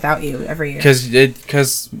watch it without you every year. Because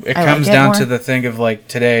it comes down to the thing of like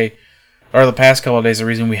today or the past couple of days. The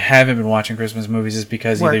reason we haven't been watching Christmas movies is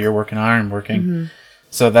because either you're working or I'm working. Mm-hmm.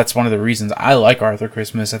 So that's one of the reasons I like Arthur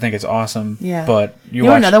Christmas. I think it's awesome. Yeah. But you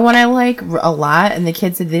know another one I like a lot, and the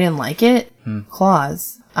kids said they didn't like it?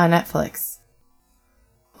 Claws on Netflix.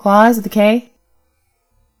 Claws with a K?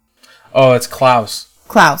 Oh, it's Klaus.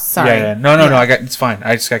 Klaus, sorry. Yeah. No. It's fine.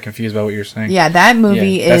 I just got confused by what you were saying. Yeah, that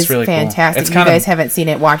movie is really fantastic. Cool. If you guys haven't seen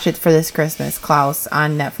it, watch it for this Christmas. Klaus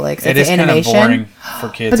on Netflix. It's an animation. Kind of boring for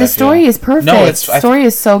kids. But the story is perfect. No, the story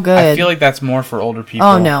is so good. I feel like that's more for older people.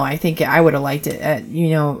 Oh no, I think I would have liked it at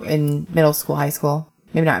in middle school, high school.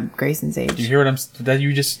 Maybe not Grayson's age. Do you hear what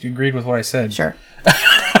you just agreed with what I said? Sure.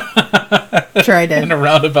 Sure I did. In a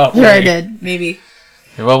roundabout way. Sure I did. Maybe.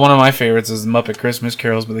 Well, one of my favorites is Muppet Christmas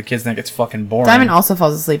Carols, but the kids think it's fucking boring. Diamond also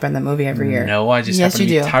falls asleep in the movie every year. No, I just happen to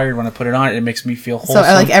be tired when I put it on. It makes me feel wholesome.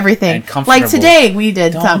 So like everything, and comfortable. like today we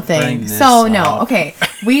did Don't something. bring this So no, up. okay,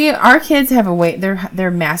 our kids have a way.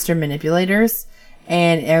 They're master manipulators.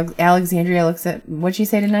 And Alexandria looks at what'd she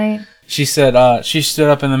say tonight? She said she stood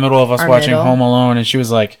up in the middle of us watching Home Alone, and she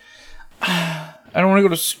was like, I don't want to go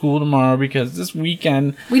to school tomorrow because this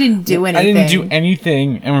weekend we didn't do anything. I didn't do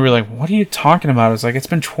anything. And we were like, what are you talking about? It's like, it's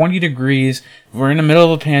been 20 degrees. We're in the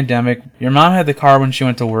middle of a pandemic. Your mom had the car when she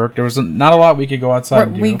went to work. There was not a lot we could go outside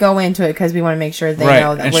and do. We go into it because we want to make sure they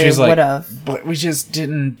know that and we would have. But we just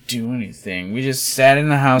didn't do anything. We just sat in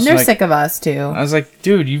the house. They're sick of us, too. I was like,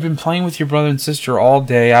 dude, you've been playing with your brother and sister all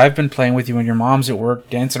day. I've been playing with you when your mom's at work,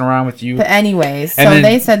 dancing around with you. But anyways, so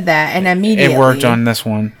they said that, and immediately... It worked on this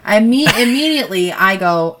one. Immediately, I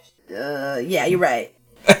go... yeah, you're right.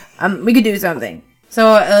 We could do something.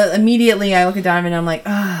 So immediately I look at Donovan and I'm like,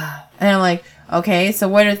 and I'm like, okay, so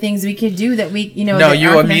what are things we could do that we, No,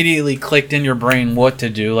 you immediately clicked in your brain what to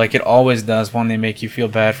do, like it always does when they make you feel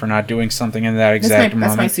bad for not doing something in that exact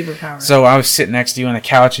moment. That's my superpower. So I was sitting next to you on the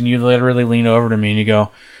couch and you literally lean over to me and you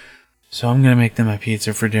go, so I'm going to make them a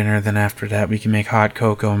pizza for dinner, then after that we can make hot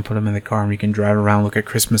cocoa and put them in the car and we can drive around, look at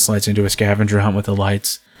Christmas lights and do a scavenger hunt with the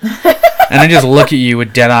lights. And I just look at you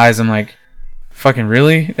with dead eyes. I'm like, fucking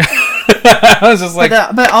really? I was just like...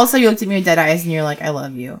 But also you looked at me with dead eyes and you're like, I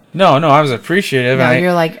love you. No, I was appreciative. No,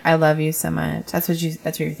 you're like, I love you so much. That's what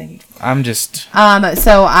you're thinking. I'm just...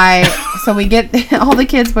 So we get all the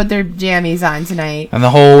kids put their jammies on tonight. And the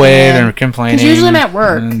whole way they're complaining. Because usually I'm at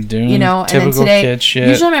work, and and then today, kid shit.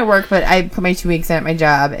 Usually I'm at work, but I put my 2 weeks in at my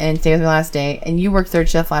job, and today was my last day. And you worked third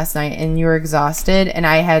shift last night, and you were exhausted, and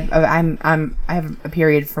I have a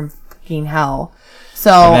period from fucking hell.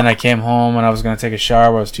 So and then I came home and I was gonna take a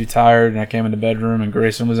shower, but I was too tired, and I came in the bedroom and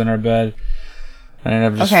Grayson was in our bed. And I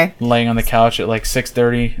ended up just laying on the couch at like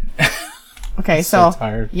 6:30. Okay, so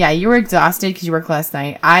tired. Yeah, you were exhausted because you worked last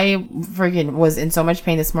night. I freaking was in so much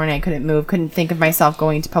pain this morning I couldn't move, couldn't think of myself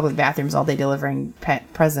going to public bathrooms all day delivering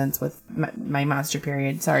pet presents with my monster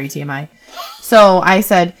period. Sorry, TMI. So I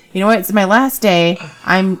said, you know what? It's my last day.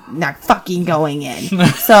 I'm not fucking going in.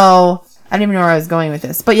 So I didn't even know where I was going with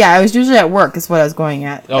this. But yeah, I was usually at work is what I was going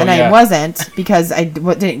at. I wasn't because I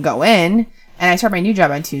didn't go in. And I start my new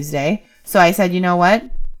job on Tuesday. So I said, you know what?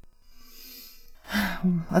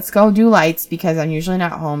 Let's go do lights because I'm usually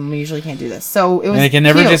not home. We usually can't do this. So it was And it can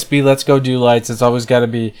never just be let's go do lights. It's always got to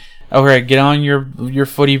be, okay, get on your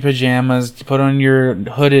footy pajamas, put on your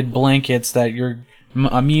hooded blankets that your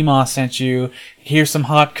Mima sent you. Here's some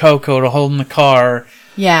hot cocoa to hold in the car.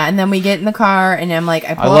 Yeah, and then we get in the car, and I'm like,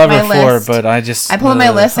 I pull up my list. I love her for it, but I pull up my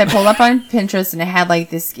list. I pulled up on Pinterest, and it had like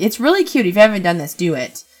this. It's really cute. If you haven't done this, do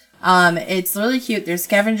it. It's really cute. There's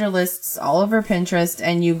scavenger lists all over Pinterest,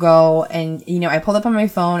 and you go and I pulled up on my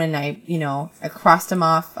phone, and I crossed them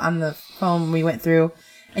off on the phone we went through,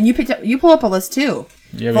 and you pull up a list too.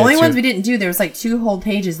 Yeah, the only ones we didn't do, there was like 2 whole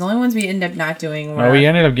pages. The only ones we ended up not doing were... we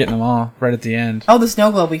ended up getting them all right at the end. Oh, the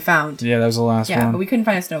snow globe we found. Yeah, that was the last one. Yeah, but we couldn't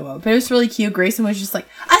find a snow globe. But it was really cute. Grayson was just like,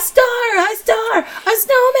 a star, a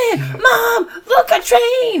snowman, Mom, look, a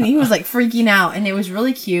train. He was like freaking out, and it was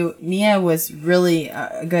really cute. Nia was really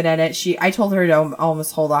good at it. I told her to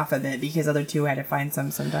almost hold off a bit because other 2 had to find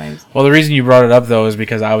some sometimes. Well, the reason you brought it up, though, is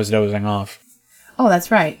because I was dozing off. Oh,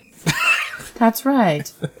 that's right. That's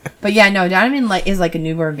right. But yeah, no, Donovan is like a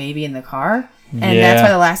newborn baby in the car. And that's why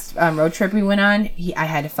the last road trip we went on, I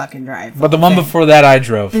had to fucking drive. But the one before that, I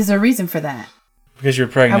drove. There's a reason for that. Because you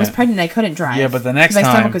were pregnant. I was pregnant, I couldn't drive. Yeah, but the next time...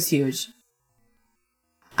 my stomach was huge.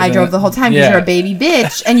 I drove the whole time because you're a baby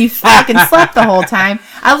bitch and you fucking slept the whole time.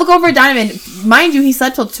 I look over at Donovan. Mind you, he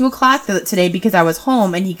slept till 2 o'clock today because I was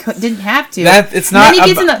home and he didn't have to. It's not. And then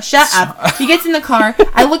he gets shut up. He gets in the car.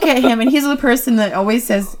 I look at him and he's the person that always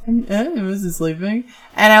says, "I wasn't sleeping."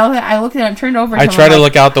 And I looked at him, turned over. I try to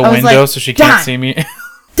look out the window so she can't see me.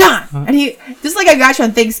 Don! And he, just like I got you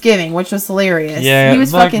on Thanksgiving, which was hilarious. Yeah, he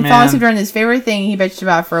was fucking falling asleep during his favorite thing he bitched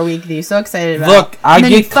about for a week that he was so excited about. Look, I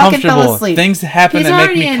get comfortable. Things happen that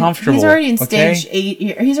make me comfortable. He's already in stage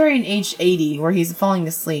 8. He's already in age 80 where he's falling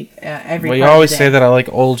asleep every Well, you always say that I like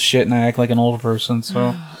old shit and I act like an old person,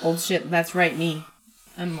 so. Old shit, that's right, me.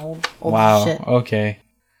 I'm old. Wow, shit. Okay.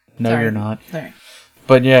 No, Sorry. You're not. Sorry.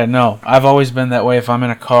 But yeah, no, I've always been that way. If I'm in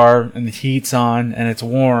a car and the heat's on and it's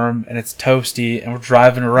warm and it's toasty and we're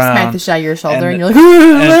driving around, smack the shot of your shoulder and you're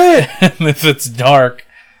like, and if it's dark,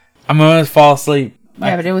 I'm gonna fall asleep.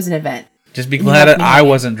 Yeah, but it was an event. Just be glad that I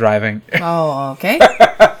wasn't driving. Oh, okay.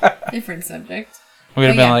 Different subject. We would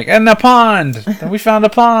have been like, and a pond. We found a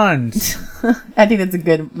pond. I think that's a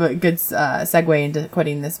good segue into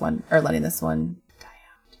quitting this one or letting this one die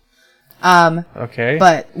Okay.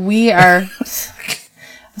 But we are...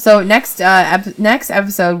 So next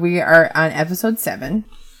episode, we are on episode 7.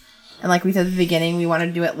 And like we said at the beginning, we want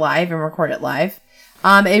to do it live and record it live.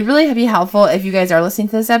 It'd really be helpful if you guys are listening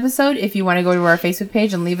to this episode, if you want to go to our Facebook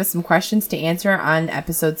page and leave us some questions to answer on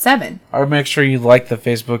episode 7. Or make sure you like the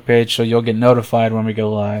Facebook page so you'll get notified when we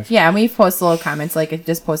go live. Yeah, and we post little comments, like it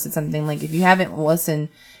just posted something like if you haven't listened,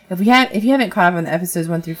 if you haven't caught up on the episodes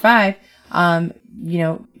 1 through 5,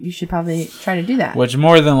 you should probably try to do that. Which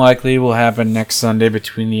more than likely will happen next Sunday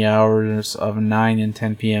between the hours of 9 and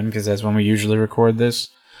 10 p.m. because that's when we usually record this.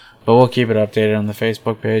 But we'll keep it updated on the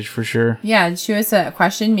Facebook page for sure. Yeah, shoot us a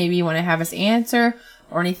question maybe you want to have us answer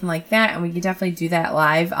or anything like that, and we can definitely do that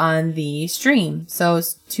live on the stream. So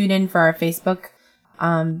tune in for our Facebook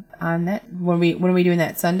on that. When are we doing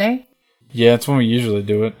that, Sunday? Yeah, that's when we usually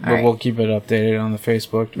do it. But we'll keep it updated on the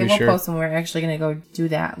Facebook to be sure. We'll post when we're actually going to go do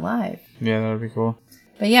that live. Yeah, that would be cool.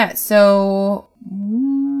 But yeah, so...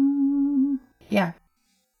 yeah.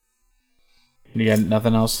 You got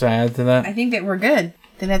nothing else to add to that? I think that we're good.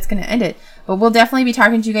 I think that's going to end it. But we'll definitely be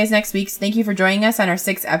talking to you guys next week. So thank you for joining us on our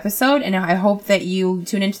 6th episode. And I hope that you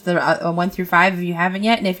tune into the 1 through 5 if you haven't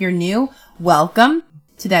yet. And if you're new, welcome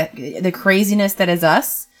to the craziness that is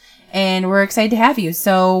us. And we're excited to have you.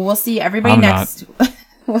 So we'll see everybody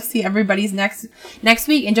we'll see everybody's next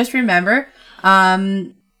week. And just remember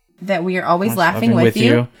that we are always laughing with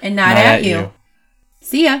you and not at you.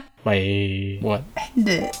 See ya. Bye. What? End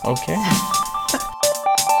it. Okay.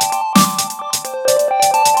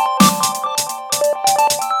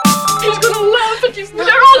 He's gonna laugh at you.